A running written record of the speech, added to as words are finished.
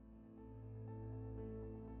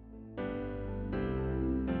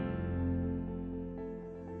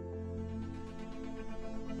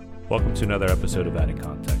Welcome to another episode of Adding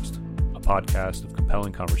Context, a podcast of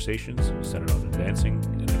compelling conversations centered on advancing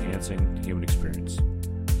and enhancing the human experience.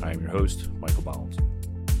 I am your host, Michael Bollins.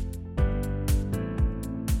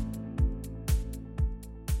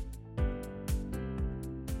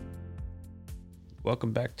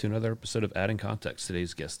 Welcome back to another episode of Adding Context.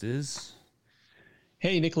 Today's guest is...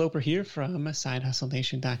 Hey, Nick Loper here from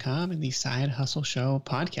SideHustleNation.com and the Side Hustle Show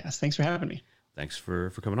podcast. Thanks for having me. Thanks for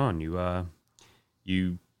coming on.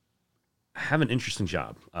 You have an interesting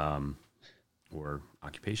job or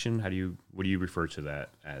occupation. What do you refer to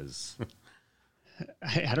that as?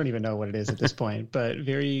 I don't even know what it is at this point, but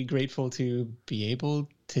very grateful to be able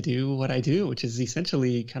to do what I do, which is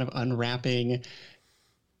essentially kind of unwrapping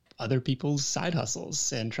other people's side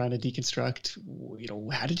hustles and trying to deconstruct,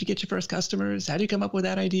 how did you get your first customers? How did you come up with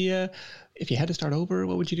that idea? If you had to start over,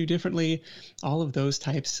 what would you do differently? All of those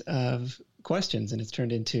types of questions. And it's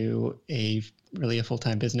turned into a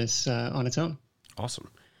full-time business on its own.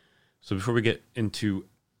 Awesome. So before we get into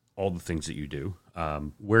all the things that you do,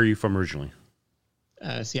 where are you from originally?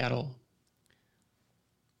 Seattle.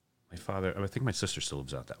 I think my sister still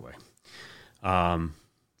lives out that way.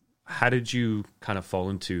 How did you kind of fall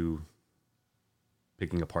into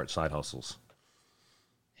picking apart side hustles?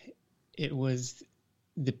 It was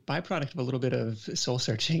the byproduct of a little bit of soul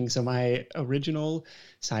searching. So my original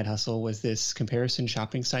side hustle was this comparison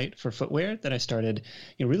shopping site for footwear that I started,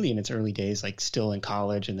 really in its early days, like still in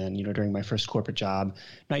college. And then, during my first corporate job,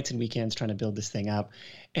 nights and weekends trying to build this thing up.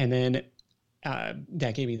 And then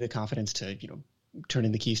that gave me the confidence to, turn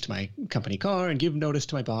in the keys to my company car and give notice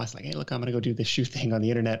to my boss, like, hey, look, I'm going to go do this shoe thing on the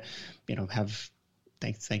internet,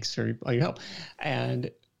 thanks for all your help.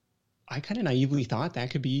 And I kind of naively thought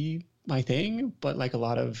that could be my thing, but like a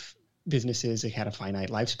lot of businesses, it had a finite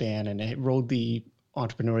lifespan and it rode the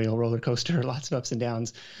entrepreneurial roller coaster, lots of ups and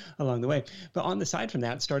downs along the way. But on the side from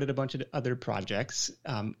that, started a bunch of other projects,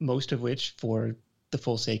 most of which, for the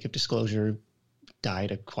full sake of disclosure,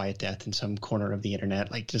 died a quiet death in some corner of the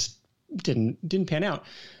internet, like just didn't pan out.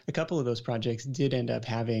 A couple of those projects did end up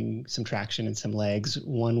having some traction and some legs.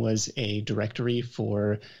 One was a directory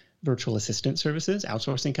for virtual assistant services,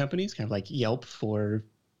 outsourcing companies, kind of like Yelp for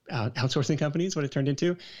outsourcing companies, what it turned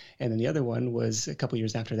into. And then the other one was a couple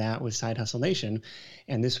years after that was Side Hustle Nation.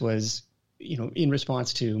 And this was, in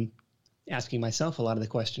response to asking myself a lot of the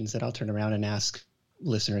questions that I'll turn around and ask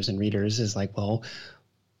listeners and readers is like, well,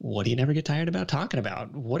 what do you never get tired about talking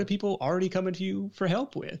about? What do people already coming to you for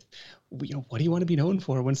help with? What do you want to be known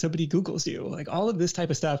for when somebody Googles you? Like all of this type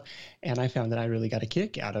of stuff. And I found that I really got a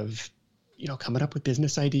kick out of, coming up with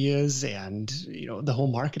business ideas and, the whole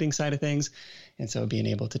marketing side of things. And so being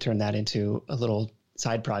able to turn that into a little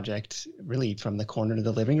side project, really from the corner to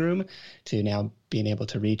the living room, to now being able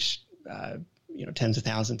to reach, tens of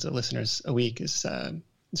thousands of listeners a week is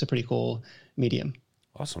it's a pretty cool medium.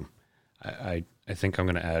 Awesome. I think I'm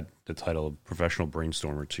going to add the title of professional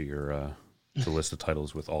brainstormer to your to list of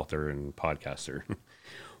titles with author and podcaster.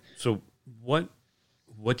 So what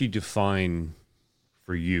do you define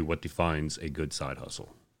for you? What defines a good side hustle?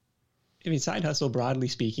 I mean, side hustle, broadly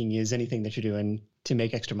speaking, is anything that you're doing to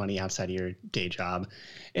make extra money outside of your day job.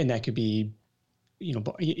 And that could be,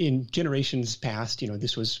 in generations past,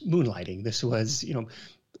 this was moonlighting. This was,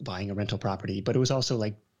 buying a rental property, but it was also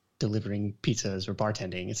like delivering pizzas or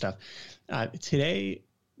bartending and stuff. Today,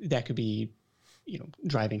 that could be,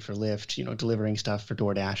 driving for Lyft, delivering stuff for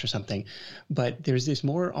DoorDash or something. But there's this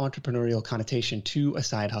more entrepreneurial connotation to a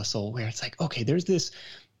side hustle where it's like, okay, there's this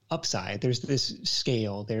upside, there's this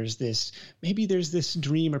scale, maybe there's this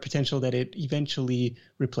dream or potential that it eventually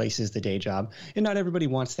replaces the day job. And not everybody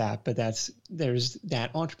wants that, but there's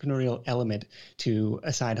that entrepreneurial element to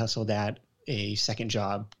a side hustle that a second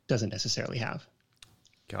job doesn't necessarily have.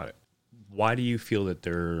 Got it. Why do you feel that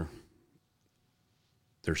they're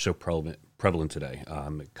so prevalent today?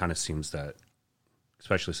 It kind of seems that,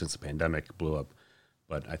 especially since the pandemic blew up,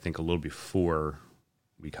 but I think a little before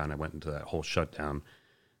we kind of went into that whole shutdown,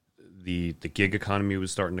 the gig economy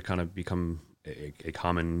was starting to kind of become a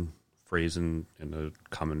common phrase in the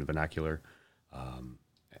common vernacular,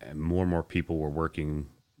 and more people were working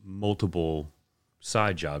multiple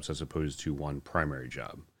side jobs as opposed to one primary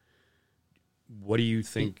job. What do you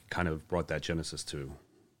think kind of brought that genesis to?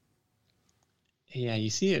 Yeah, you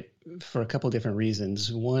see it for a couple different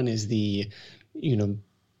reasons. One is the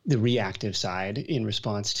reactive side in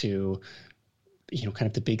response to, kind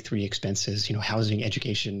of the big three expenses, housing,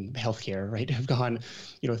 education, healthcare, right, have gone,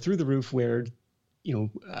 through the roof where,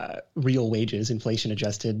 real wages, inflation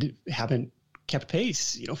adjusted, haven't kept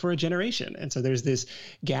pace, for a generation. And so there's this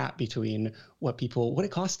gap between what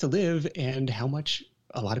it costs to live and how much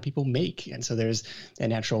a lot of people make. And so there's a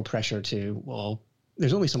natural pressure to, well,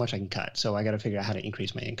 there's only so much I can cut. So I got to figure out how to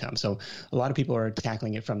increase my income. So a lot of people are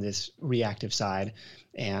tackling it from this reactive side.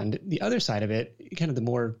 And the other side of it, kind of the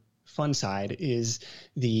more fun side, is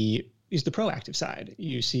the proactive side.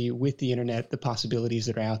 You see with the internet, the possibilities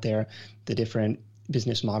that are out there, the different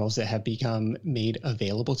business models that have become made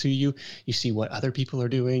available to you. You see what other people are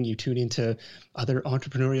doing. You tune into other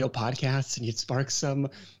entrepreneurial podcasts and it sparks some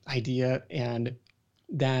idea. And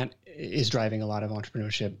that is driving a lot of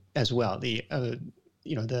entrepreneurship as well. The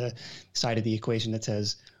side of the equation that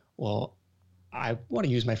says, well, I want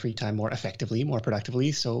to use my free time more effectively, more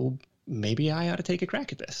productively. So maybe I ought to take a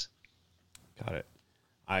crack at this. Got it.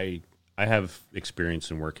 I have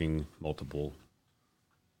experience in working multiple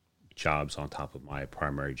jobs on top of my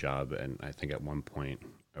primary job. And I think at one point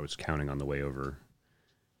I was counting on the way over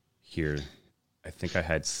here. I think I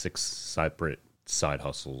had 6 separate side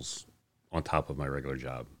hustles on top of my regular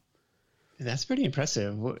job. That's pretty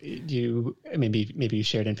impressive. You maybe you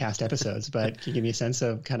shared in past episodes, but can you give me a sense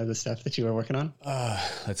of kind of the stuff that you were working on?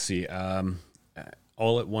 Let's see.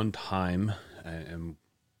 All at one time, and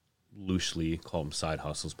loosely call them side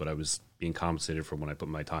hustles, but I was being compensated for when I put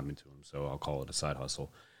my time into them, so I'll call it a side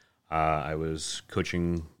hustle. I was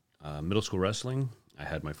coaching middle school wrestling. I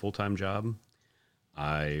had my full-time job.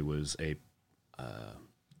 I was a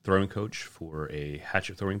throwing coach for a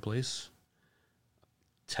hatchet throwing place.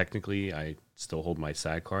 Technically, I still hold my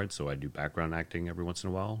SAG card, so I do background acting every once in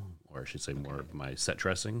a while, or I should say more of my set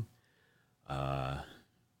dressing. And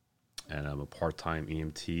I'm a part-time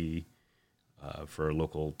EMT for a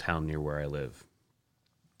local town near where I live.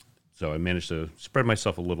 So I managed to spread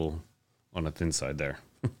myself a little on the thin side there.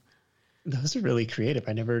 Those are really creative.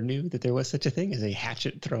 I never knew that there was such a thing as a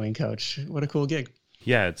hatchet throwing coach. What a cool gig.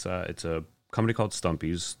 Yeah, it's a company called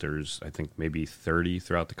Stumpy's. There's, I think, maybe 30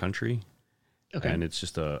 throughout the country. Okay. And it's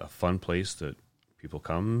just a fun place that people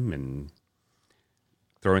come, and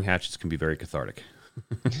throwing hatchets can be very cathartic.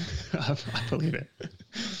 I believe it.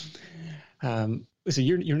 So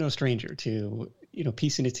you're no stranger to,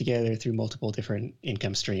 piecing it together through multiple different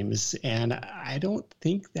income streams. And I don't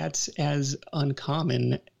think that's as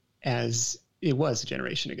uncommon as it was a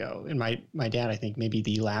generation ago. And my dad, I think, maybe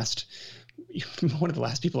one of the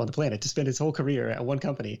last people on the planet to spend his whole career at one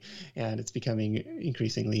company. And it's becoming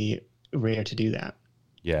increasingly rare to do that.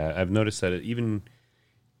 Yeah, I've noticed that even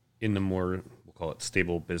in the more, we'll call it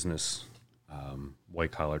stable business,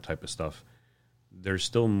 white collar type of stuff, there's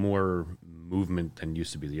still more movement than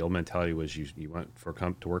used to be. The old mentality was you went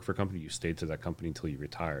to work for a company, you stayed to that company until you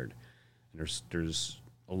retired. And there's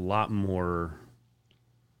a lot more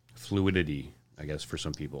fluidity, I guess, for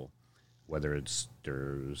some people. Whether it's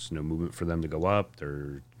there's no movement for them to go up,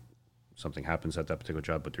 something happens at that particular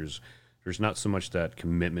job, but there's not so much that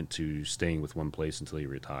commitment to staying with one place until you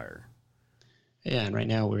retire. Yeah, and right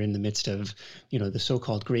now we're in the midst of, the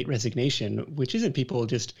so-called Great Resignation, which isn't people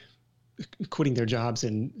just quitting their jobs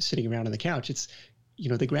and sitting around on the couch. It's,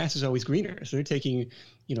 the grass is always greener. So they're taking,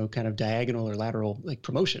 kind of diagonal or lateral like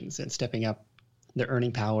promotions and stepping up their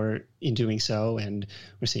earning power in doing so. And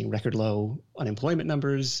we're seeing record low unemployment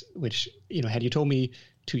numbers, which, had you told me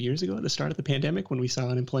 2 years ago at the start of the pandemic when we saw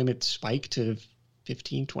unemployment spike to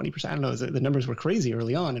 15, 20%, I don't know, the numbers were crazy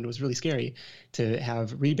early on, and it was really scary to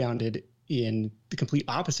have rebounded in the complete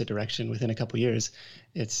opposite direction within a couple of years.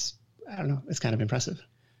 It's kind of impressive.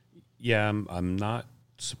 Yeah, I'm not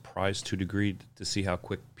surprised to a degree to see how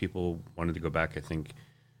quick people wanted to go back. I think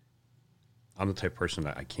I'm the type of person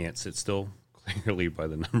that I can't sit still, clearly by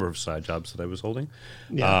the number of side jobs that I was holding.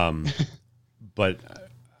 Yeah. But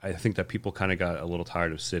I think that people kind of got a little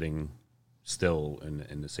tired of sitting still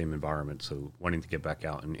in the same environment, so wanting to get back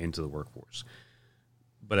out and into the workforce.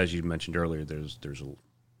 But as you mentioned earlier, there's we'll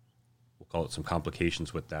call it some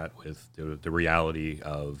complications with that, with the reality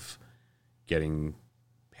of getting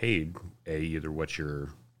paid either what you're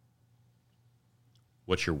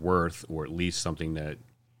worth, or at least something that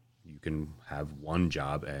you can have one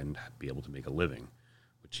job and be able to make a living,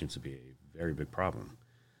 which seems to be a very big problem.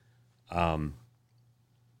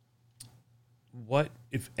 What,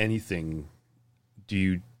 if anything, do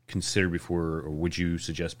you consider before, or would you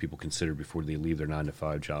suggest people consider before they leave their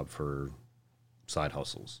 9-to-5 job for side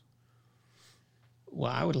hustles? Well,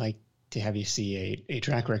 I would like to have you see a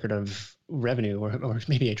track record of revenue, or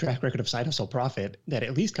maybe a track record of side hustle profit that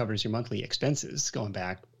at least covers your monthly expenses going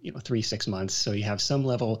back, 3-6 months. So you have some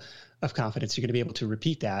level of confidence you're going to be able to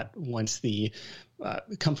repeat that once the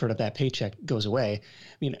comfort of that paycheck goes away.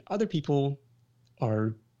 I mean, other people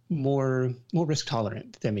are more risk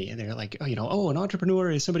tolerant than me, and they're like, an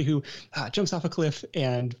entrepreneur is somebody who jumps off a cliff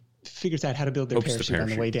and figures out how to build their parachute on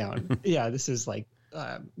the way down. Yeah, this is like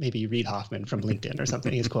maybe Reid Hoffman from LinkedIn or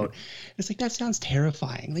something, his quote. It's like, that sounds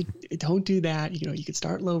terrifying. Like, don't do that. You could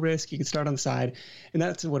start low risk, you could start on the side. And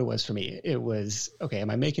that's what it was for me. It was, okay, am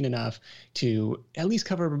I making enough to at least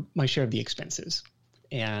cover my share of the expenses?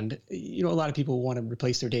 And, a lot of people want to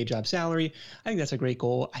replace their day job salary. I think that's a great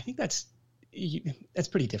goal. I think that's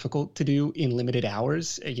pretty difficult to do in limited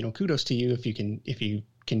hours. Kudos to you if you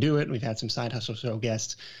can do it. And we've had some Side Hustle Show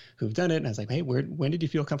guests who've done it. And I was like, hey, when did you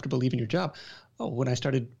feel comfortable leaving your job? Oh, when I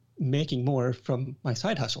started making more from my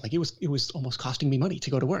side hustle. Like, it was almost costing me money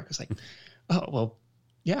to go to work. It's like, oh, well,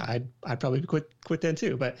 yeah, I'd probably quit then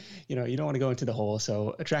too. But, you don't want to go into the hole.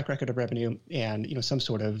 So a track record of revenue and, some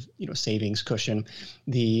sort of, savings cushion.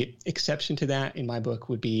 The exception to that in my book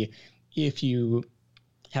would be if you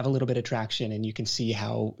have a little bit of traction and you can see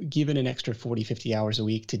how, given an extra 40, 50 hours a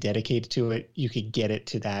week to dedicate to it, you could get it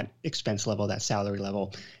to that expense level, that salary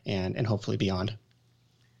level, and hopefully beyond.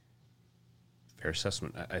 Fair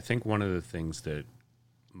assessment. I think one of the things that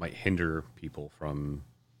might hinder people from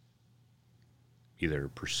either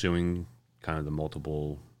pursuing kind of the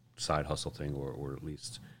multiple side hustle thing or at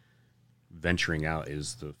least venturing out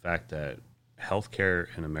is the fact that healthcare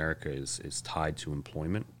in America is tied to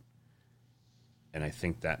employment. And I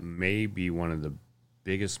think that may be one of the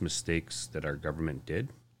biggest mistakes that our government did,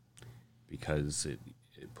 because it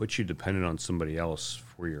puts you dependent on somebody else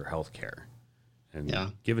for your health care. And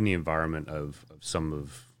given the environment of some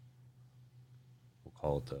of, we'll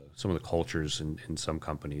call it some of the cultures in some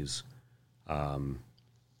companies,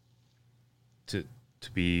 to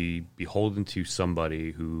be beholden to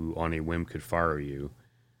somebody who on a whim could fire you,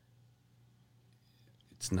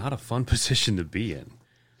 it's not a fun position to be in.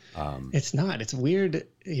 It's not. It's weird.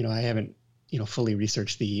 I haven't, fully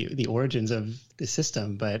researched the origins of the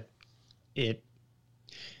system, but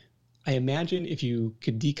I imagine if you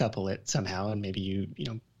could decouple it somehow, and maybe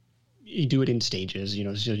you do it in stages, so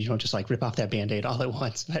you don't just like rip off that Band-Aid all at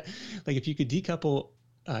once, but like if you could decouple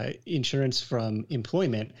insurance from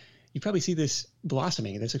employment, you probably see this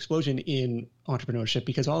blossoming, this explosion in entrepreneurship,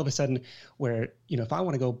 because all of a sudden where, if I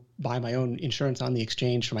want to go buy my own insurance on the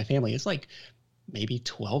exchange for my family, it's like maybe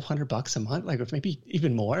 $1,200 a month, like, or maybe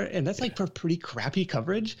even more. And that's like for pretty crappy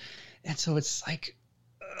coverage. And so it's like,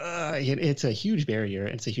 it's a huge barrier.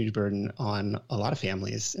 It's a huge burden on a lot of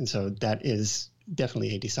families. And so that is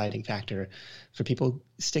definitely a deciding factor for people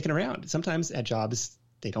sticking around. Sometimes at jobs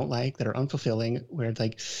they don't like, that are unfulfilling, where it's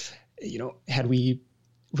like, had we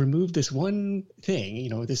removed this one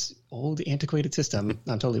thing, this old antiquated system,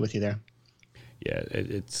 I'm totally with you there. Yeah,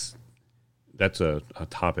 that's a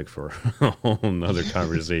topic for a whole nother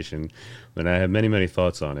conversation, and I have many, many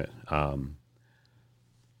thoughts on it.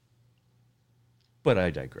 But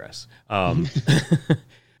I digress. I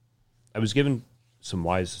was given some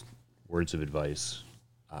wise words of advice,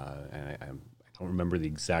 and I don't remember the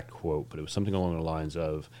exact quote, but it was something along the lines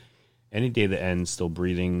of, any day that ends still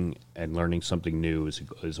breathing and learning something new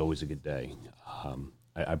is always a good day.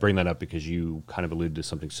 I bring that up because you kind of alluded to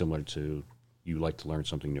something similar to, you like to learn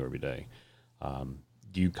something new every day.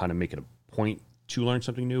 Do you kind of make it a point to learn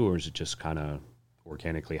something new, or is it just kind of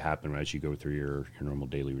organically happen as you go through your normal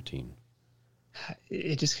daily routine?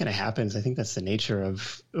 It just kind of happens. I think that's the nature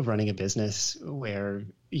of running a business, where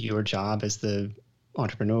your job as the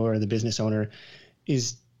entrepreneur, the business owner,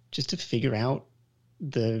 is just to figure out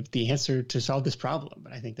the answer to solve this problem.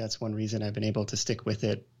 But I think that's one reason I've been able to stick with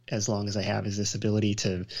it as long as I have, is this ability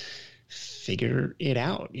to figure it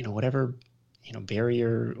out. Whatever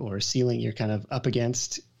barrier or ceiling you're kind of up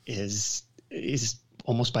against is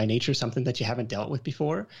almost by nature something that you haven't dealt with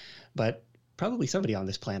before, but probably somebody on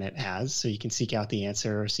this planet has, so you can seek out the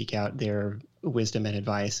answer or seek out their wisdom and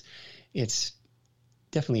advice. It's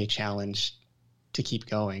definitely a challenge to keep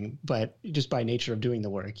going, but just by nature of doing the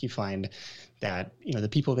work, you find that, the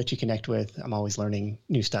people that you connect with, I'm always learning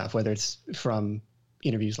new stuff, whether it's from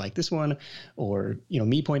interviews like this one or,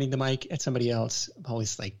 me pointing the mic at somebody else. I'm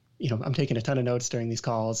always like, I'm taking a ton of notes during these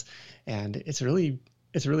calls, and it's really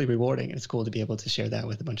rewarding, and it's cool to be able to share that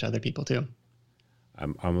with a bunch of other people too.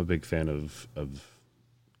 I'm a big fan of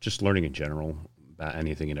just learning in general about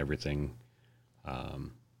anything and everything.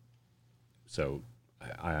 So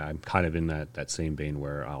I'm kind of in that same vein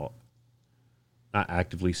where I'll not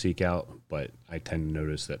actively seek out, but I tend to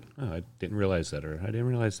notice that, I didn't realize that, or I didn't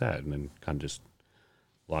realize that, and then kind of just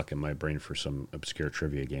lock in my brain for some obscure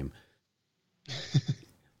trivia game.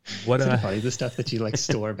 What Isn't it funny, the stuff that you like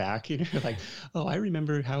store back, like, oh, I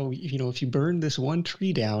remember how, if you burn this one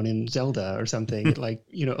tree down in Zelda or something, it like,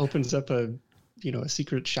 opens up a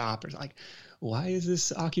secret shop, or like, why is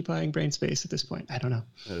this occupying brain space at this point? I don't know.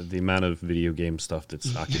 The amount of video game stuff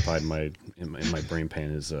that's occupied in my brain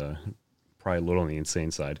pan is probably a little on the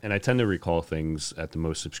insane side. And I tend to recall things at the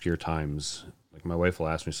most obscure times. Like my wife will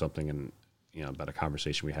ask me something and, about a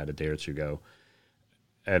conversation we had a day or two ago,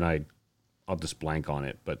 and I'll just blank on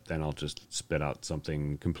it, but then I'll just spit out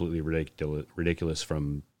something completely ridiculous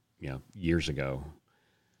from, years ago.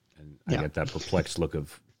 And I get that perplexed look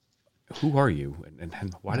of, who are you?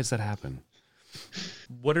 And why does that happen?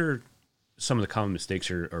 What are some of the common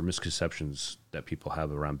mistakes or misconceptions that people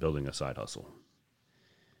have around building a side hustle?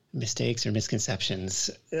 Mistakes or misconceptions?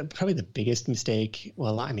 Probably the biggest mistake.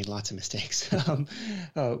 Well, I mean, lots of mistakes.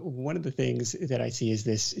 One of the things that I see is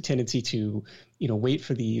this tendency to, wait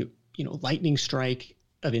for the, lightning strike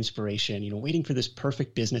of inspiration, waiting for this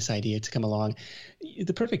perfect business idea to come along.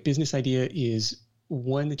 The perfect business idea is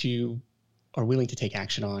one that you are willing to take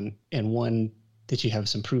action on, and one that you have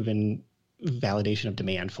some proven validation of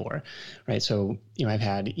demand for, right? So, I've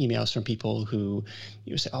had emails from people who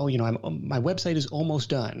say, oh, my website is almost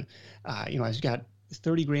done. I've got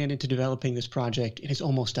 30 grand into developing this project and it's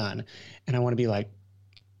almost done. And I want to be like,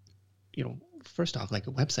 first off, like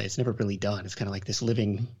a website, it's never really done. It's kind of like this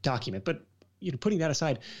living document, but putting that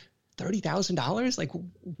aside, $30,000, like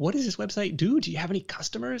what does this website do? Do you have any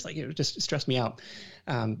customers? Like it just stressed me out.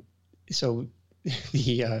 So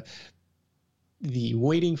the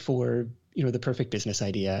waiting for, the perfect business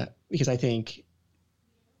idea, because I think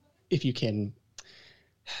if you can,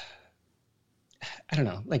 I don't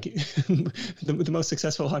know, like the most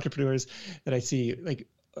successful entrepreneurs that I see, like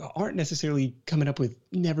aren't necessarily coming up with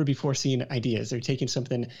never before seen ideas. They're taking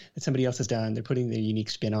something that somebody else has done. They're putting their unique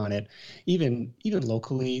spin on it. Even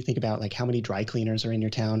locally, think about like how many dry cleaners are in your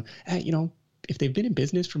town. If they've been in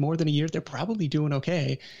business for more than a year, they're probably doing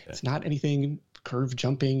okay. Yeah. It's not anything curve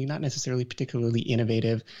jumping, not necessarily particularly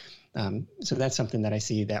innovative. So that's something that I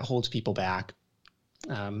see that holds people back.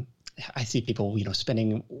 I see people,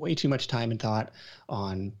 spending way too much time and thought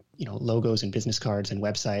on, logos and business cards and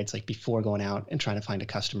websites, like before going out and trying to find a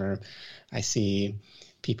customer. I see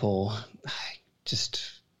people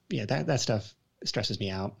that stuff stresses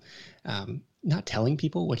me out. Not telling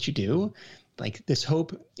people what you do, like this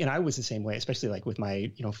hope. And I was the same way, especially like with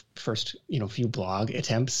my, first, few blog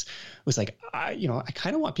attempts, was like, I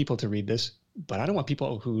kind of want people to read this, but I don't want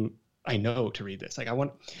people who I know to read this. Like I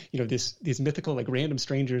want, these mythical, like random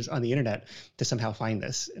strangers on the internet to somehow find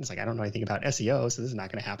this. And it's like, I don't know anything about SEO, so this is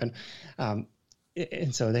not going to happen.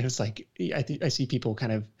 And so there's like, I see people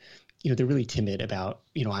kind of, they're really timid about,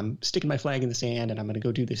 I'm sticking my flag in the sand and I'm going to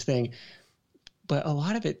go do this thing. But a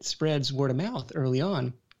lot of it spreads word of mouth early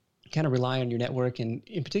on. Kind of rely on your network, and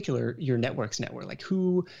in particular your network's network. Like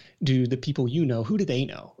who do the people who do they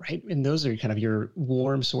know, right? And those are kind of your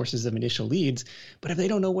warm sources of initial leads. But if they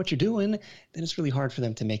don't know what you're doing, then it's really hard for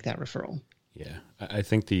them to make that referral. Yeah, I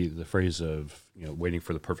think the phrase of waiting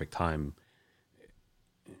for the perfect time,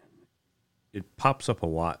 it pops up a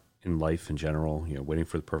lot in life in general. Waiting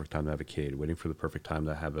for the perfect time to have a kid, waiting for the perfect time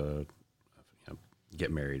to have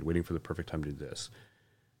get married, waiting for the perfect time to do this.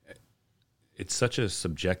 It's such a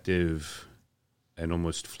subjective and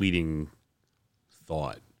almost fleeting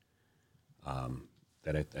thought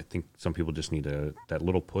that I think some people just need that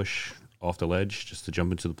little push off the ledge just to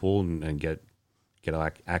jump into the pool and get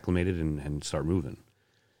acclimated and start moving.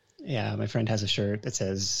 Yeah, my friend has a shirt that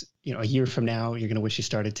says, a year from now, you're going to wish you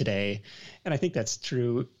started today. And I think that's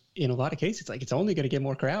true in a lot of cases. Like it's only going to get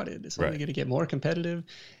more crowded. It's only going to get more competitive.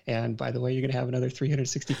 And by the way, you're going to have another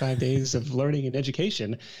 365 days of learning and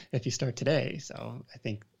education if you start today. So I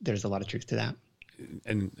think there's a lot of truth to that.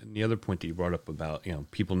 And the other point that you brought up about,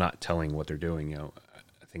 people not telling what they're doing,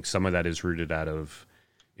 I think some of that is rooted out of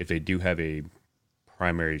if they do have a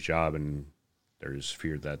primary job and there's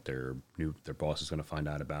fear that their boss is going to find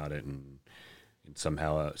out about it and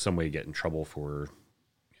somehow, some way get in trouble for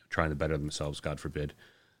trying to better themselves, God forbid.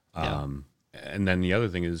 Yeah. And then the other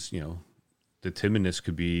thing is, the timidness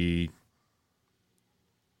could be,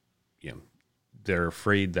 they're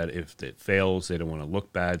afraid that if it fails, they don't want to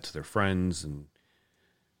look bad to their friends. And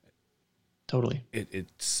totally,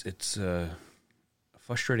 it's a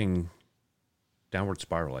frustrating downward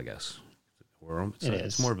spiral, I guess.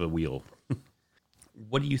 It's more of a wheel.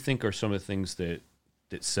 What do you think are some of the things that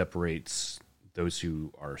separates those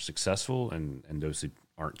who are successful and those that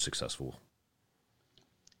aren't successful?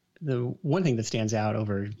 The one thing that stands out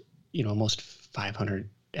over, almost 500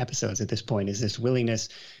 episodes at this point is this willingness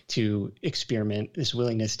to experiment, this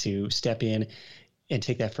willingness to step in and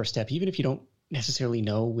take that first step, even if you don't necessarily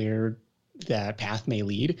know where that path may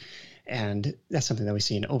lead. And that's something that we've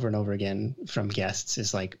seen over and over again from guests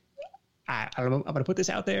is like, I don't know, I'm going to put this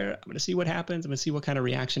out there. I'm going to see what happens. I'm going to see what kind of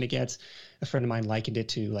reaction it gets. A friend of mine likened it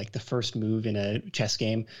to like the first move in a chess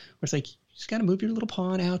game where it's like, you just got to move your little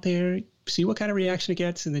pawn out there, see what kind of reaction it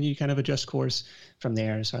gets, and then you kind of adjust course from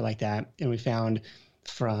there. So I like that. And we found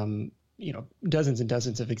from, dozens and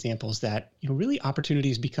dozens of examples that, really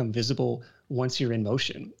opportunities become visible once you're in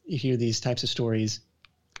motion. You hear these types of stories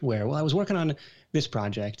where, well, I was working on this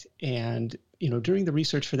project and, during the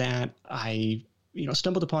research for that, I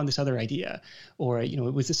stumbled upon this other idea, or, it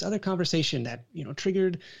was this other conversation that,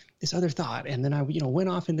 triggered this other thought. And then I, went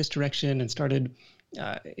off in this direction and started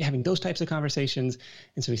having those types of conversations.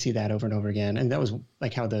 And so we see that over and over again. And that was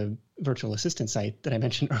like how the virtual assistant site that I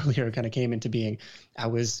mentioned earlier kind of came into being. I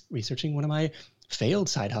was researching one of my failed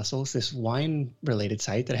side hustles, this wine related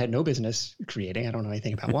site that I had no business creating. I don't know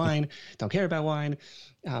anything about wine, don't care about wine.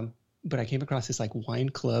 But I came across this like wine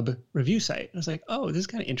club review site. I was like, oh, this is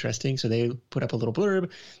kind of interesting. So they put up a little blurb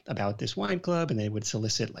about this wine club and they would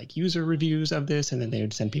solicit like user reviews of this. And then they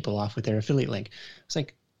would send people off with their affiliate link. It's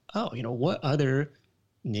like, oh, what other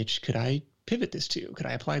niche could I pivot this to? Could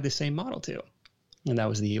I apply the same model to? And that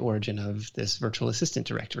was the origin of this virtual assistant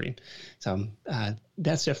directory. So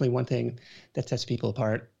that's definitely one thing that sets people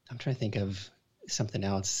apart. I'm trying to think of something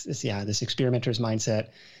else. This experimenter's mindset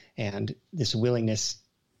and this willingness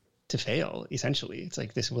to fail, essentially. It's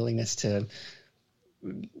like this willingness to,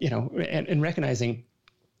 and recognizing,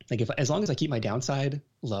 like, as long as I keep my downside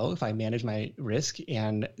low, if I manage my risk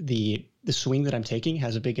and the swing that I'm taking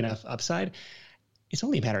has a big enough upside, it's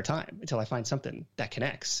only a matter of time until I find something that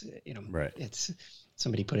connects. Right. It's,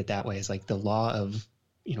 somebody put it that way, it's like the law of,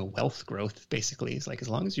 wealth growth, basically. It's like, as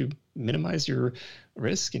long as you minimize your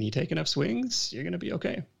risk and you take enough swings, you're going to be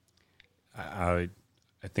okay.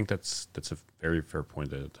 I think that's a very fair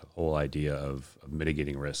point. The whole idea of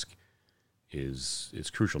mitigating risk is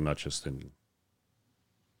crucial, not just in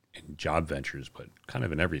job ventures, but kind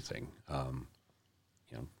of in everything.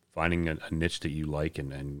 Finding a niche that you like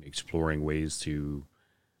and exploring ways to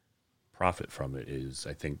profit from it is,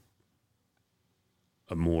 I think,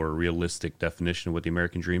 a more realistic definition of what the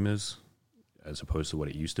American dream is, as opposed to what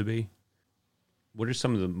it used to be. What are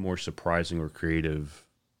some of the more surprising or creative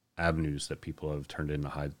avenues that people have turned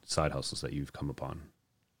into side hustles that you've come upon?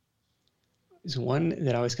 There's one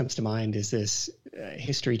that always comes to mind is this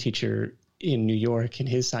history teacher in New York, and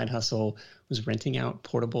his side hustle was renting out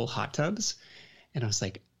portable hot tubs. And I was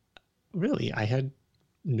like, really? I had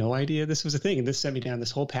no idea this was a thing. And this sent me down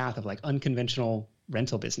this whole path of like unconventional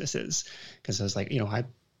rental businesses. Because I was like, I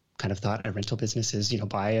kind of thought a rental business is,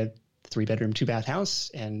 buy a 3-bedroom, 2-bath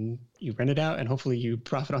house and you rent it out and hopefully you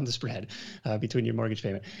profit on the spread between your mortgage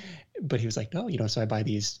payment. But he was like, no, so I buy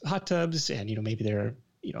these hot tubs and, maybe they're,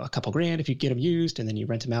 a couple grand if you get them used, and then you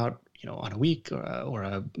rent them out, on a week or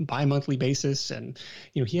a bi-monthly basis. And,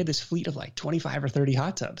 he had this fleet of like 25 or 30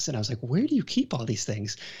 hot tubs. And I was like, where do you keep all these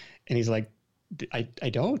things? And he's like, I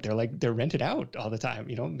don't. They're rented out all the time.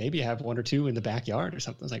 Maybe I have 1 or 2 in the backyard or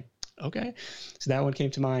something. I was like, okay. So that one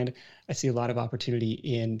came to mind. I see a lot of opportunity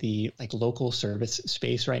in the like local service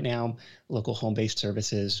space right now, local home-based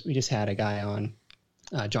services. We just had a guy on,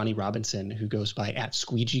 Johnny Robinson, who goes by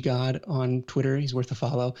 @SqueegeeGod on Twitter. He's worth a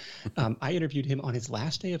follow. I interviewed him on his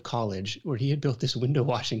last day of college, where he had built this window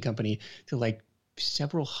washing company to like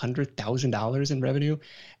several $100,000 in revenue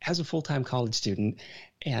as a full-time college student,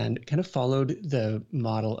 and kind of followed the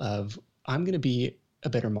model of, I'm going to be a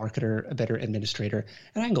better marketer, a better administrator,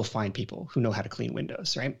 and I can go find people who know how to clean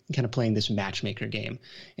windows, right? Kind of playing this matchmaker game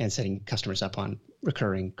and setting customers up on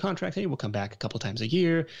recurring contracts. Hey, we'll come back a couple times a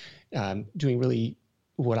year, doing really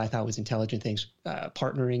what I thought was intelligent things,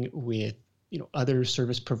 partnering with, other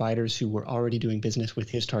service providers who were already doing business with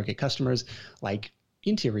his target customers, like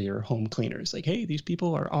interior home cleaners. Like, hey, these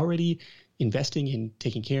people are already investing in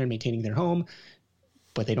taking care and maintaining their home,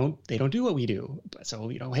 but they don't do what we do. So,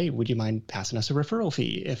 hey, would you mind passing us a referral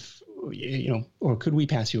fee if, or could we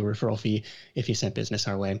pass you a referral fee if you sent business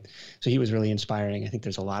our way? So he was really inspiring. I think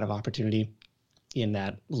there's a lot of opportunity in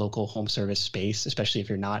that local home service space, especially if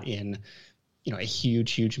you're not in, a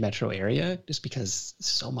huge metro area, just because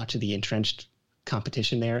so much of the entrenched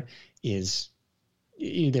competition there is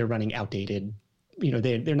they're running outdated,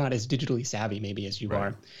 they're not as digitally savvy maybe as you right.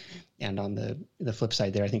 are. And on the flip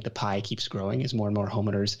side there, I think the pie keeps growing as more and more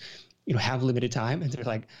homeowners, have limited time and they're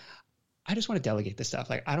like, I just want to delegate this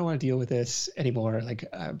stuff. Like, I don't want to deal with this anymore. Like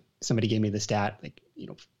somebody gave me the stat, like,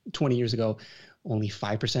 20 years ago, only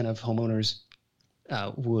 5% of homeowners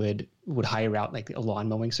would hire out like a lawn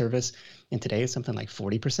mowing service. And today it's something like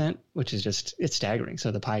 40%, which is it's staggering.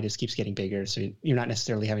 So the pie just keeps getting bigger. So you're not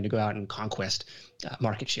necessarily having to go out and conquest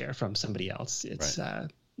market share from somebody else. It's, right.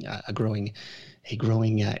 a growing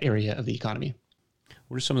area of the economy.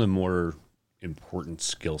 What are some of the more important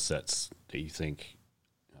skill sets that you think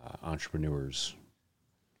entrepreneurs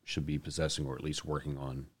should be possessing or at least working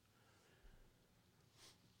on?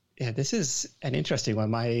 Yeah, this is an interesting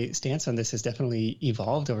one. My stance on this has definitely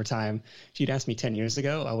evolved over time. If you'd asked me 10 years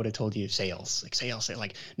ago, I would have told you sales,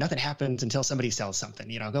 like nothing happens until somebody sells something,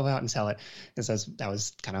 go out and sell it. Because that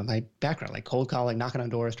was kind of my background, like cold calling, knocking on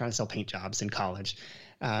doors, trying to sell paint jobs in college.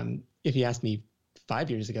 If you asked me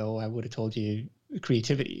 5 years ago, I would have told you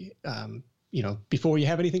creativity. Before you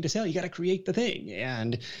have anything to sell, you got to create the thing.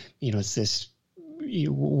 And, it's this,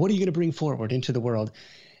 what are you going to bring forward into the world?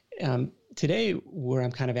 Today, where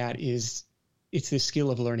I'm kind of at is it's this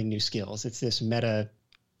skill of learning new skills. It's this meta,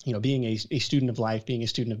 being a student of life, being a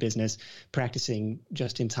student of business, practicing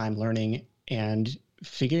just-in-time learning and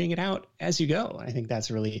figuring it out as you go. I think that's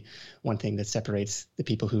really one thing that separates the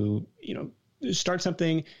people who, start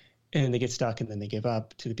something and they get stuck and then they give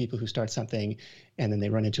up, to the people who start something and then they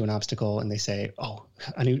run into an obstacle and they say, oh,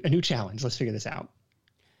 a new challenge. Let's figure this out.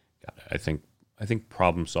 Got it. I think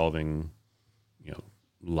problem solving,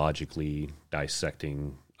 logically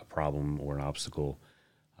dissecting a problem or an obstacle,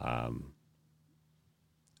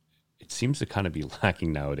 it seems to kind of be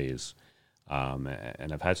lacking nowadays.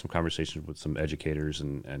 And I've had some conversations with some educators,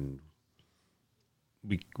 and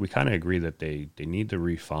we kind of agree that they need to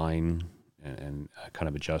refine and kind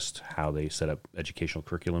of adjust how they set up educational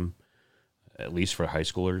curriculum, at least for high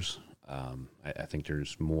schoolers. I think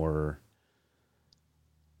there's more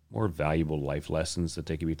valuable life lessons that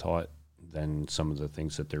they can be taught than some of the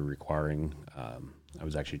things that they're requiring. I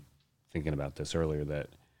was actually thinking about this earlier, that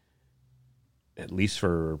at least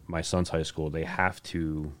for my son's high school, they have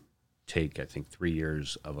to take, I think, 3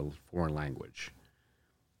 years of a foreign language.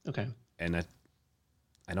 Okay. And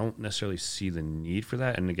I don't necessarily see the need for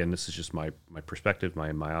that. And again, this is just my perspective,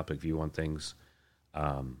 my myopic view on things.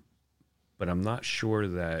 But I'm not sure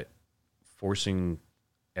that forcing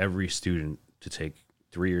every student to take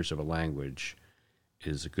 3 years of a language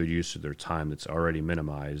is a good use of their time that's already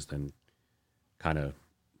minimized, and kind of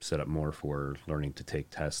set up more for learning to take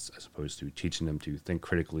tests, as opposed to teaching them to think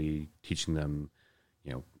critically, teaching them,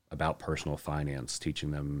 about personal finance, teaching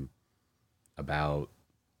them about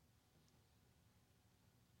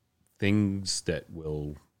things that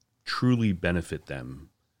will truly benefit them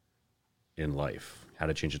in life. How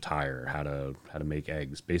to change a tire, how to make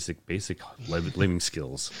eggs, basic living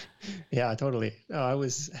skills. Yeah, totally. I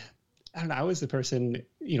was the person,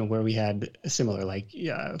 where we had a similar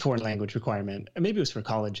foreign language requirement. Maybe it was for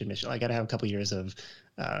college admission. I got to have a couple of years of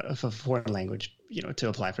a foreign language, to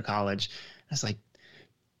apply for college. I was like,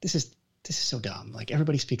 this is so dumb. Like,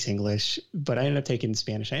 everybody speaks English, but I ended up taking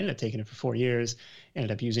Spanish. I ended up taking it for 4 years.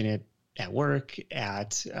 Ended up using it at work,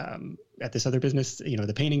 at this other business,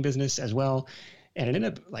 the painting business as well. And it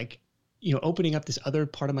ended up opening up this other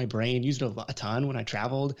part of my brain. Used it a ton when I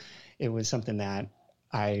traveled. It was something that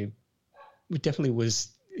I definitely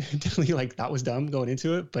thought was dumb going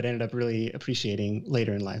into it, but ended up really appreciating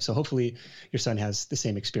later in life. So hopefully your son has the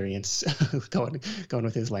same experience going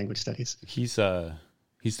with his language studies. He's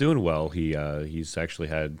doing well. He's actually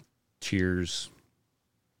had tiers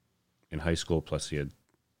in high school, plus he had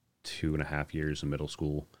 2.5 years in middle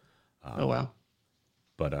school. Oh, wow.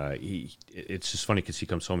 But it's just funny because he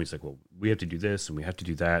comes home, he's like, well, we have to do this and we have to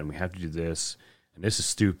do that and we have to do this and this is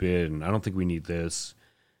stupid and I don't think we need this.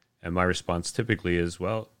 And my response typically is,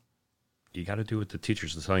 well, you got to do what the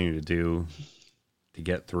teachers are telling you to do to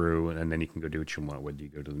get through, and then you can go do what you want. Whether you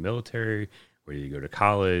go to the military, whether you go to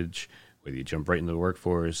college, whether you jump right into the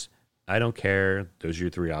workforce, I don't care. Those are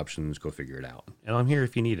your 3 options. Go figure it out. And I'm here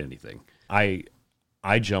if you need anything. I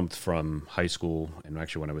jumped from high school, and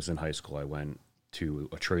actually when I was in high school, I went to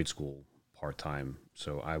a trade school part-time.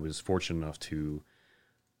 So I was fortunate enough to,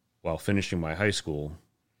 while finishing my high school,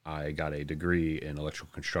 I got a degree in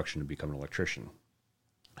electrical construction to become an electrician.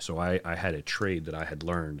 So I had a trade that I had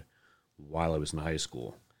learned while I was in high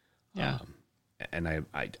school. Yeah. And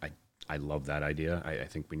I love that idea. I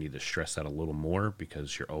think we need to stress that a little more,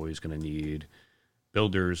 because you're always going to need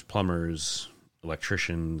builders, plumbers,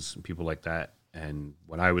 electricians, people like that. And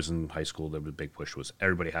when I was in high school, the big push was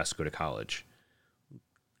everybody has to go to college.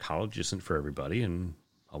 College isn't for everybody. And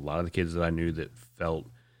a lot of the kids that I knew that felt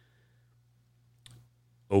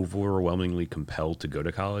overwhelmingly compelled to go to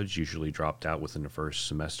college usually dropped out within the first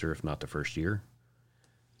semester, if not the first year.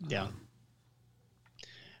 Yeah.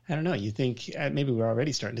 I don't know. You think maybe we're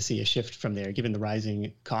already starting to see a shift from there, given the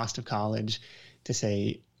rising cost of college, to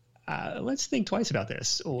say, let's think twice about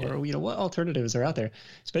this, or Yeah. what alternatives are out there,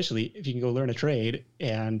 especially if you can go learn a trade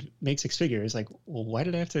and make six figures. Like, well, why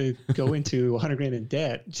did I have to go into 100 grand in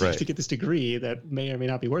debt to, Right. to get this degree that may or may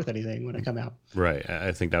not be worth anything when I come out? Right.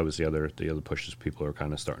 I think that was the other pushes. People are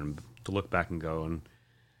kind of starting to look back and go, and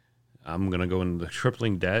I'm going to go into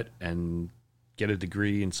tripling debt and get a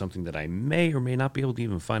degree in something that I may or may not be able to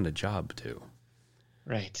even find a job to.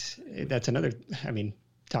 Right. That's another, I mean,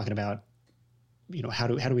 talking about, how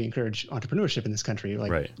do we encourage entrepreneurship in this country?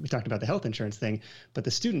 Like Right. we talked about the health insurance thing, but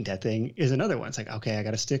the student debt thing is another one. It's like, okay, I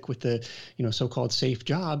got to stick with the, so-called safe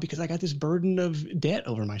job because I got this burden of debt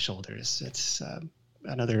over my shoulders. It's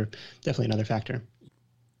definitely another factor.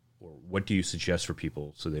 Or what do you suggest for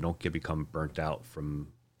people so they don't become burnt out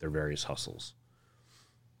from their various hustles?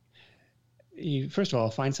 You, first of all,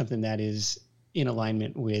 find something that is in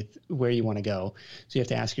alignment with where you want to go. So you have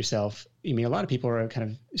to ask yourself, I mean, a lot of people are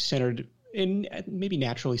kind of centered in, maybe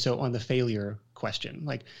naturally so, on the failure question.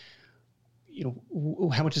 Like,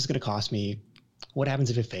 how much is it going to cost me? What happens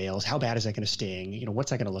if it fails? How bad is that going to sting?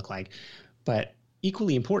 What's that going to look like? But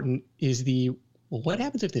equally important is the, well, what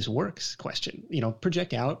happens if this works question?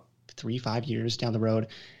 Project out 3-5 years down the road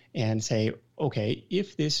and say, okay,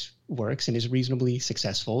 if this works and is reasonably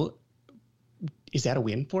successful, is that a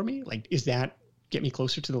win for me? Like, is that get me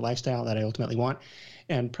closer to the lifestyle that I ultimately want?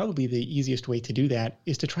 And probably the easiest way to do that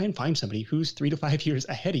is to try and find somebody who's 3 to 5 years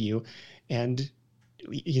ahead of you, and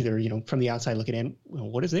either, from the outside looking in,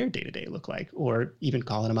 what does their day-to-day look like? Or even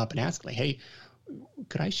calling them up and ask, like, hey,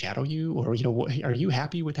 could I shadow you? Or, are you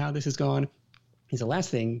happy with how this has gone? Because the last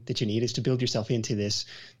thing that you need is to build yourself into this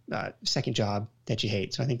second job that you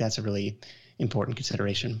hate. So I think that's a really important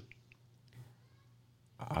consideration.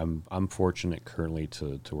 I'm fortunate currently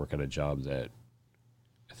to work at a job that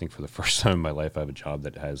I think for the first time in my life I have a job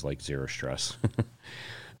that has like zero stress,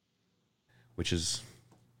 which is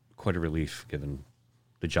quite a relief given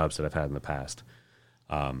the jobs that I've had in the past.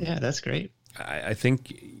 Yeah, that's great. I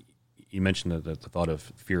think you mentioned the thought of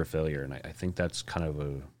fear of failure, and I think that's kind of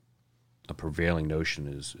a prevailing notion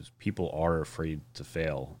is people are afraid to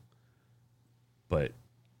fail. But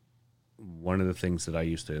one of the things that I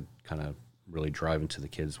used to kind of really drive into the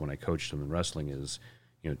kids when I coached them in wrestling is,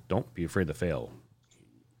 don't be afraid to fail.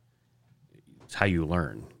 It's how you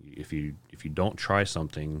learn. If you don't try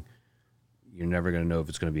something, you're never going to know if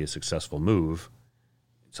it's going to be a successful move.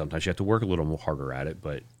 Sometimes you have to work a little more harder at it,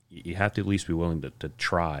 but you have to at least be willing to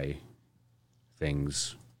try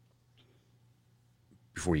things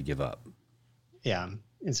before you give up. Yeah.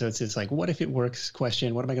 And so it's like, what if it works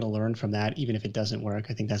question? What am I going to learn from that, even if it doesn't work?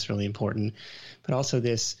 I think that's really important. But also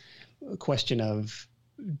this question of,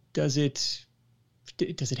 does it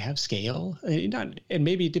have scale? And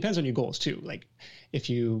maybe it depends on your goals too. Like if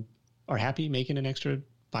you are happy making an extra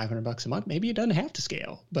 $500 a month, maybe it doesn't have to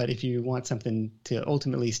scale. But if you want something to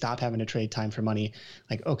ultimately stop having to trade time for money,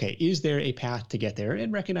 like, okay, is there a path to get there?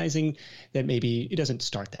 And recognizing that maybe it doesn't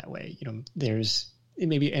start that way. There's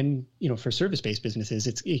maybe, and for service-based businesses,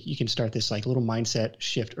 you can start this like little mindset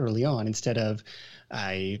shift early on. Instead of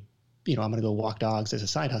I'm going to go walk dogs as a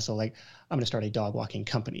side hustle. Like I'm going to start a dog walking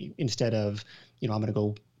company instead of, I'm going to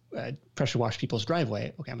go pressure wash people's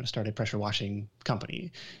driveway. Okay, I'm going to start a pressure washing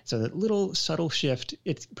company. So that little subtle shift,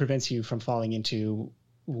 it prevents you from falling into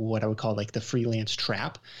what I would call like the freelance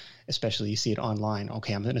trap, especially you see it online.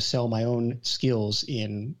 Okay, I'm going to sell my own skills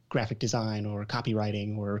in graphic design or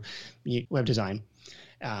copywriting or web design.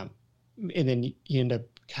 And then you end up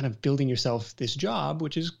kind of building yourself this job,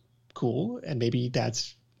 which is cool. And maybe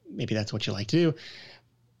that's what you like to do.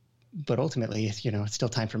 But ultimately, it's still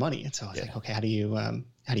time for money. And so it's like, okay, how do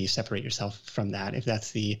you separate yourself from that if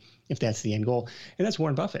that's the end goal? And that's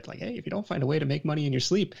Warren Buffett. Like, hey, if you don't find a way to make money in your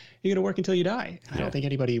sleep, you're going to work until you die. I don't think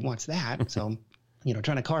anybody wants that. So,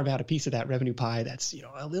 trying to carve out a piece of that revenue pie that's,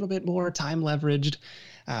 a little bit more time leveraged,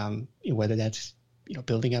 whether that's,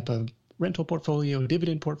 building up a rental portfolio,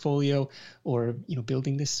 dividend portfolio, or,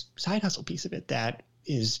 building this side hustle piece of it that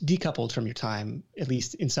is decoupled from your time, at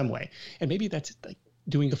least in some way. And maybe that's like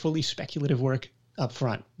doing the fully speculative work up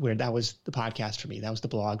front, where that was the podcast for me. That was the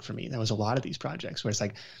blog for me. That was a lot of these projects where it's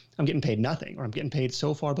like, I'm getting paid nothing, or I'm getting paid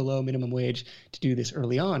so far below minimum wage to do this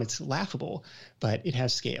early on. It's laughable, but it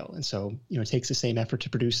has scale. And so, it takes the same effort to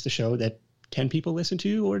produce the show that 10 people listen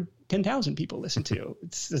to or 10,000 people listen to.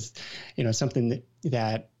 It's something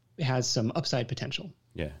that has some upside potential.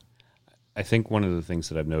 Yeah. I think one of the things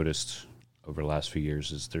that I've noticed over the last few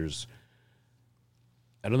years is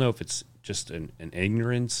I don't know if it's just an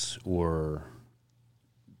ignorance or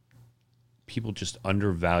people just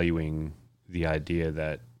undervaluing the idea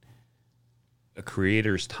that a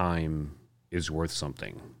creator's time is worth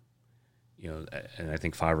something. and I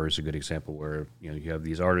think Fiverr is a good example where, you have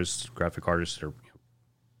these artists, graphic artists that are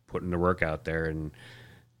putting their work out there, and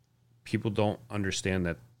people don't understand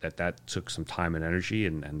that took some time and energy,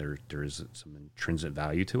 and there is some intrinsic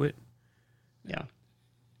value to it. Yeah.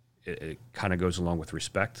 It kind of goes along with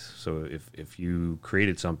respect. So if you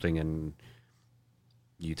created something and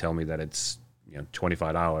you tell me that it's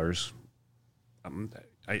 $25,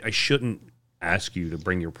 I shouldn't ask you to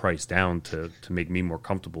bring your price down to make me more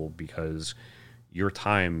comfortable, because your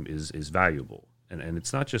time is valuable. And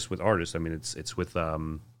it's not just with artists. I mean, it's with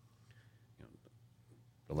the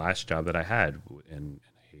last job that I had in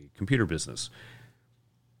a computer business.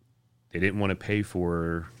 They didn't want to pay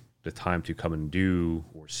for the time to come and do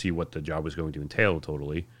or see what the job was going to entail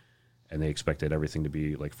totally, and they expected everything to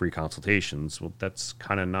be like free consultations. Well, that's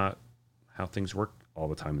kind of not how things work all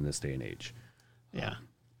the time in this day and age. Yeah.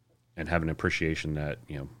 And have an appreciation that,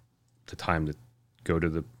 the time to go to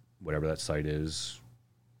the whatever that site is,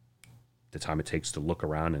 the time it takes to look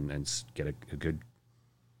around and get a good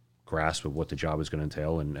grasp of what the job is going to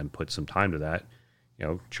entail, and put some time to that.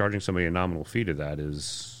 Charging somebody a nominal fee to that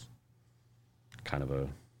is kind of a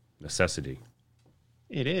necessity.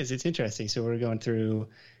 It is. It's interesting. So we're going through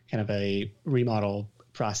kind of a remodel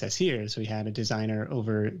process here. So we had a designer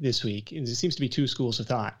over this week, and there seems to be two schools of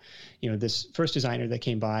thought. This first designer that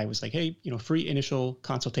came by was like, hey, free initial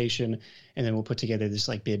consultation, and then we'll put together this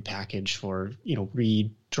like bid package for,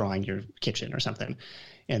 redrawing your kitchen or something.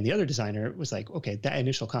 And the other designer was like, okay, that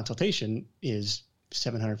initial consultation is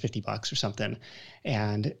 $750 or something.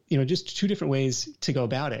 And, just two different ways to go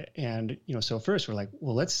about it. And, so first we're like,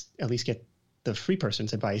 well, let's at least get the free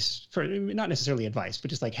person's advice, for not necessarily advice,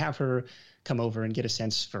 but just like have her come over and get a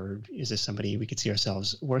sense for, is this somebody we could see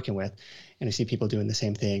ourselves working with? And I see people doing the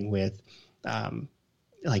same thing with,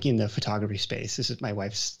 like in the photography space. That's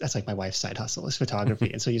like my wife's side hustle is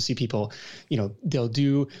photography. And so you see people, they'll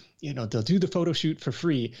do the photo shoot for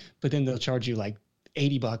free, but then they'll charge you like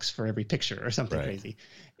 $80 for every picture or something crazy.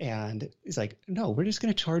 And it's like, no, we're just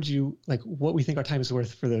going to charge you like what we think our time is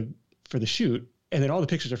worth for the shoot. And then all the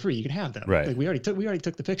pictures are free. You can have them. Right. Like we already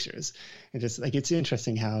took the pictures. And just like, it's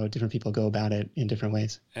interesting how different people go about it in different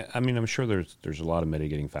ways. I mean, I'm sure there's a lot of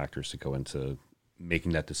mitigating factors to go into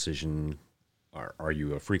making that decision. Are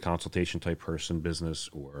you a free consultation type person business,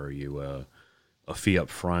 or are you a fee up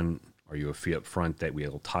front? Are you a fee up front that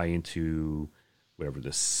will tie into whatever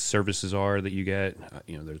the services are that you get?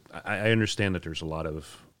 I understand that there's a lot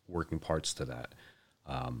of working parts to that,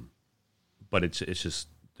 but it's just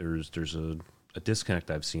there's a disconnect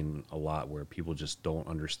I've seen a lot where people just don't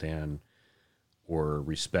understand or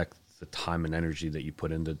respect the time and energy that you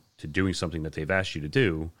put into doing something that they've asked you to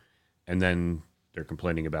do, and then they're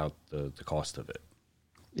complaining about the cost of it.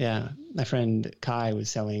 Yeah. My friend Kai was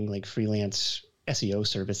selling like freelance SEO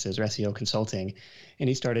services or SEO consulting, and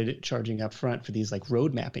he started charging up front for these like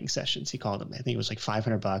road mapping sessions. He called them. I think it was like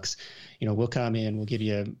 $500. We'll come in, we'll give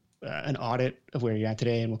you an audit of where you're at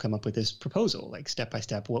today, and we'll come up with this proposal, like step by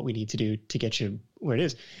step, what we need to do to get you where it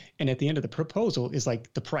is. And at the end of the proposal is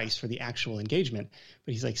like the price for the actual engagement.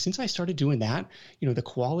 But he's like, since I started doing that, the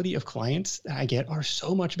quality of clients that I get are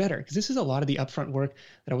so much better, because this is a lot of the upfront work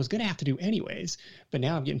that I was going to have to do anyways. But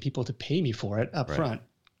now I'm getting people to pay me for it up front.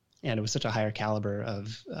 And it was such a higher caliber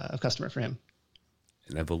of customer for him.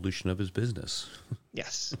 An evolution of his business.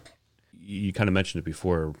 Yes. You kind of mentioned it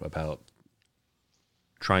before about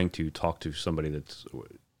trying to talk to somebody that's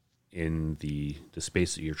in the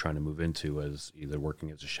space that you're trying to move into as either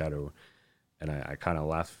working as a shadow. And I kind of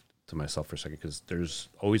laughed to myself for a second, because there's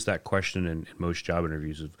always that question in most job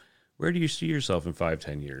interviews of, where do you see yourself in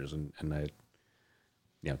 5-10 years? And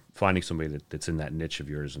finding somebody that's in that niche of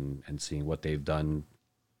yours and seeing what they've done,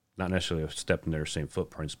 not necessarily a step in their same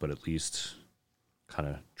footprints, but at least kind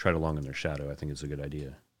of tread along in their shadow, I think is a good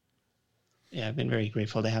idea. Yeah, I've been very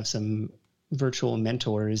grateful to have some virtual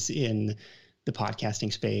mentors in the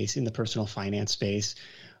podcasting space, in the personal finance space,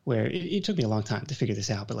 where it took me a long time to figure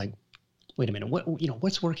this out. But like, wait a minute,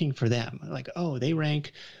 what's working for them? Like, oh, they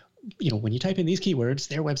rank, when you type in these keywords,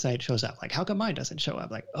 their website shows up. Like, how come mine doesn't show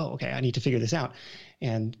up? Like, oh, okay, I need to figure this out.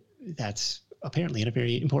 And that's apparently in a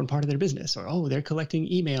very important part of their business. Or, oh, they're collecting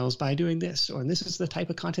emails by doing this, or this is the type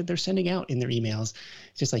of content they're sending out in their emails.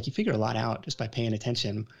 It's just like you figure a lot out just by paying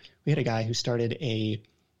attention. We had a guy who started a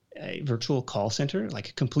virtual call center, like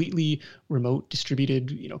a completely remote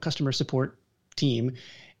distributed, customer support team.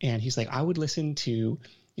 And he's like, I would listen to,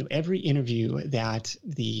 every interview that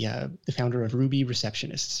the founder of Ruby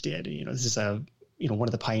Receptionists did. This is one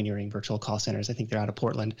of the pioneering virtual call centers. I think they're out of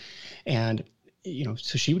Portland. And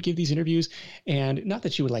so she would give these interviews, and not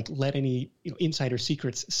that she would like let any insider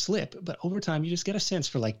secrets slip, but over time you just get a sense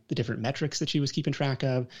for like the different metrics that she was keeping track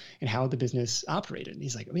of and how the business operated. And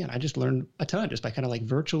he's like, man, I just learned a ton just by kind of like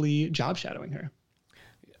virtually job shadowing her.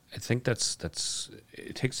 I think that's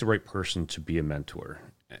it takes the right person to be a mentor,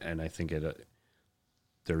 and I think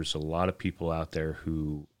there's a lot of people out there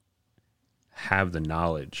who have the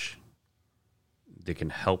knowledge. They can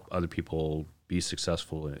help other people be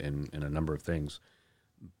successful in a number of things,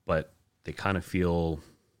 but they kind of feel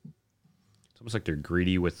it's almost like they're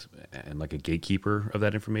greedy and like a gatekeeper of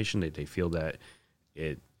that information. They feel that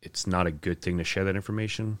it's not a good thing to share that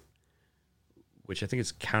information, which I think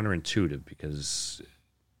is counterintuitive, because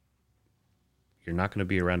you're not going to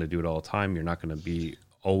be around to do it all the time. You're not going to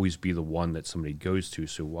always be the one that somebody goes to.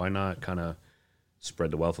 So why not kind of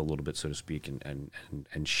spread the wealth a little bit, so to speak, and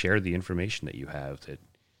share the information that you have that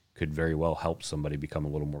could very well help somebody become a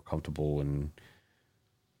little more comfortable in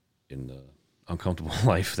the uncomfortable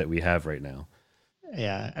life that we have right now.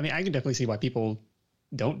 Yeah. I mean, I can definitely see why people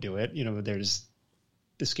don't do it. There's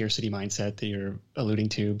the scarcity mindset that you're alluding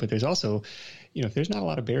to, but there's also, if there's not a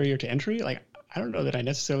lot of barrier to entry, like, I don't know that I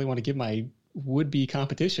necessarily want to give my would-be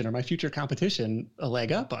competition or my future competition a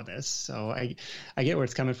leg up on this. So I get where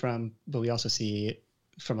it's coming from, but we also see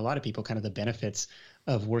from a lot of people kind of the benefits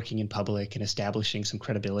of working in public and establishing some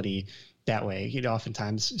credibility that way. It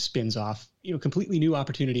oftentimes spins off, completely new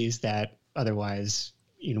opportunities that otherwise,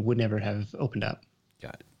 would never have opened up.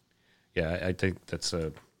 Got it. Yeah, I think that's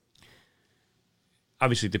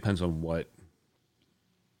obviously it depends on what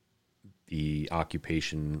the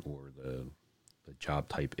occupation or the job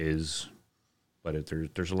type is. But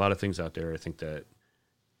if there's a lot of things out there, I think that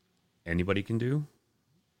anybody can do,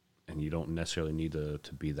 and you don't necessarily need to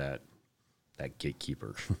be that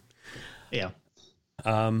gatekeeper. Yeah.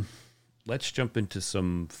 Let's jump into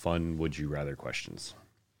some fun would you rather questions.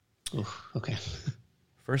 Ooh, okay.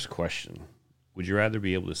 First question: would you rather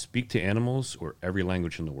be able to speak to animals or every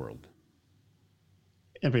language in the world?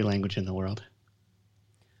 Every language in the world.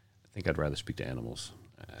 I think I'd rather speak to animals.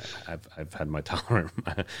 I've had my tolerance.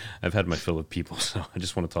 I've had my fill of people, so I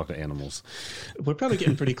just want to talk to animals. We're probably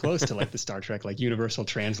getting pretty close to like the Star Trek, like universal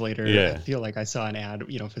translator. Yeah. I feel like I saw an ad,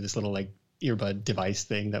 for this little like earbud device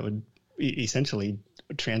thing that would essentially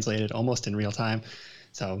translate it almost in real time.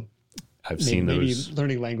 So I've seen those. Maybe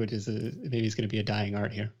learning languages maybe is going to be a dying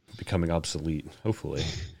art here. Becoming obsolete, hopefully.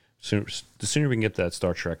 The sooner we can get that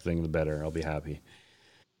Star Trek thing, the better. I'll be happy.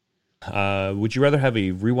 Would you rather have a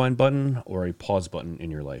rewind button or a pause button in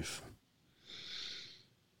your life?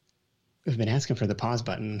 We've been asking for the pause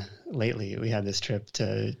button lately. We had this trip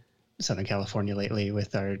to Southern California lately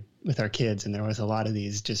with our kids, and there was a lot of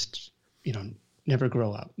these just, never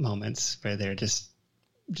grow up moments where they're just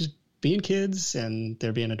being kids and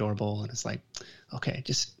they're being adorable. And it's like, okay,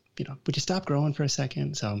 just, would you stop growing for a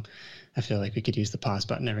second? So I feel like we could use the pause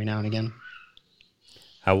button every now and again.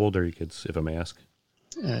 How old are your kids, if I may ask?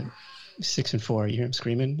 6 and 4. You hear them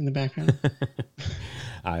screaming in the background?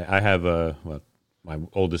 I have my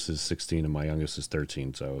oldest is 16 and my youngest is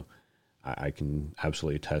 13, so I can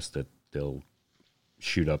absolutely attest that they'll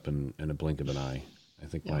shoot up in a blink of an eye. I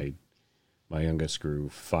think my youngest grew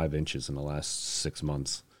 5 inches in the last 6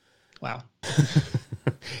 months. Wow.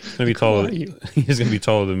 He's gonna be taller. He's gonna be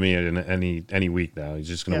taller than me in any week now. He's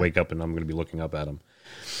just gonna wake up and I'm gonna be looking up at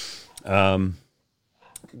him.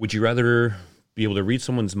 Would you rather be able to read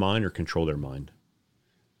someone's mind or control their mind?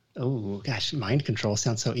 Oh gosh, mind control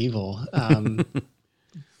sounds so evil.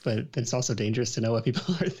 But it's also dangerous to know what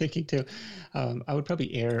people are thinking too. I would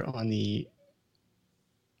probably err on the.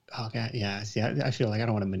 Oh god, yeah. See, I feel like I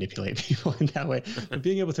don't want to manipulate people in that way. But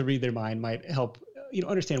being able to read their mind might help,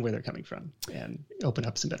 understand where they're coming from and open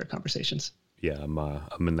up some better conversations. Yeah,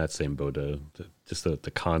 I'm in that same boat. Just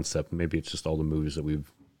the concept. Maybe it's just all the movies that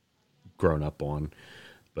we've grown up on,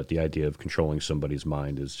 but the idea of controlling somebody's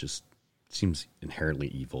mind seems inherently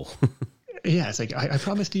evil. Yeah, it's like I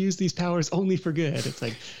promise to use these powers only for good. It's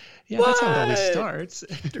like, yeah, what? That's how it always starts.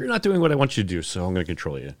 You're not doing what I want you to do, so I'm going to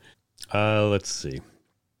control you. Let's see.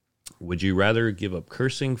 Would you rather give up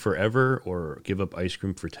cursing forever or give up ice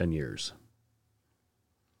cream for 10 years?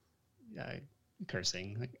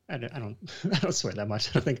 Cursing. Like, I don't swear that much.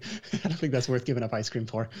 I don't think that's worth giving up ice cream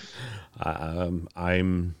for.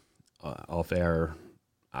 I'm off air.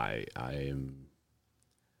 I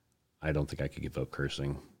don't think I could give up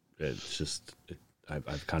cursing. It's just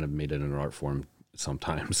I've kind of made it an art form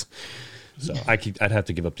sometimes. So I'd have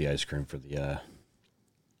to give up the ice cream for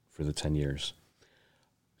the 10 years.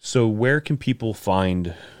 So where can people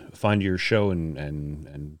find your show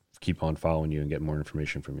and keep on following you and get more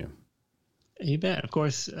information from you? You bet. Of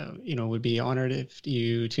course, would be honored if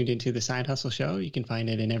you tuned into the Side Hustle Show. You can find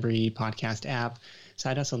it in every podcast app.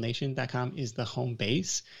 SideHustleNation.com is the home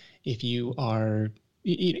base. If you are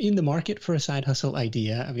in the market for a side hustle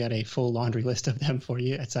idea, I've got a full laundry list of them for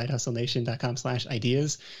you at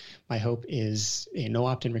SideHustleNation.com/ideas. My hope is no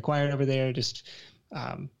opt-in required over there. Just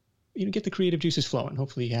get the creative juices flowing.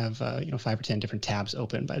 Hopefully you have 5 or 10 different tabs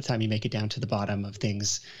open by the time you make it down to the bottom of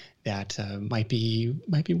things that might be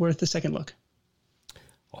worth a second look.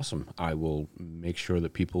 Awesome. I will make sure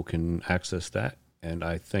that people can access that. And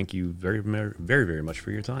I thank you very, very, very much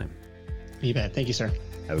for your time. You bet. Thank you, sir.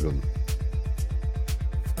 Have a good one.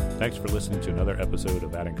 Thanks for listening to another episode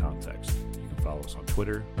of Adding Context. You can follow us on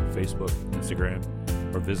Twitter, Facebook, Instagram,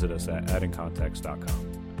 or visit us at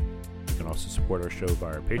addingcontext.com. You can also support our show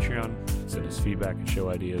via our Patreon and send us feedback and show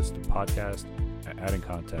ideas to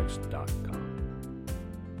podcast@addingcontext.com.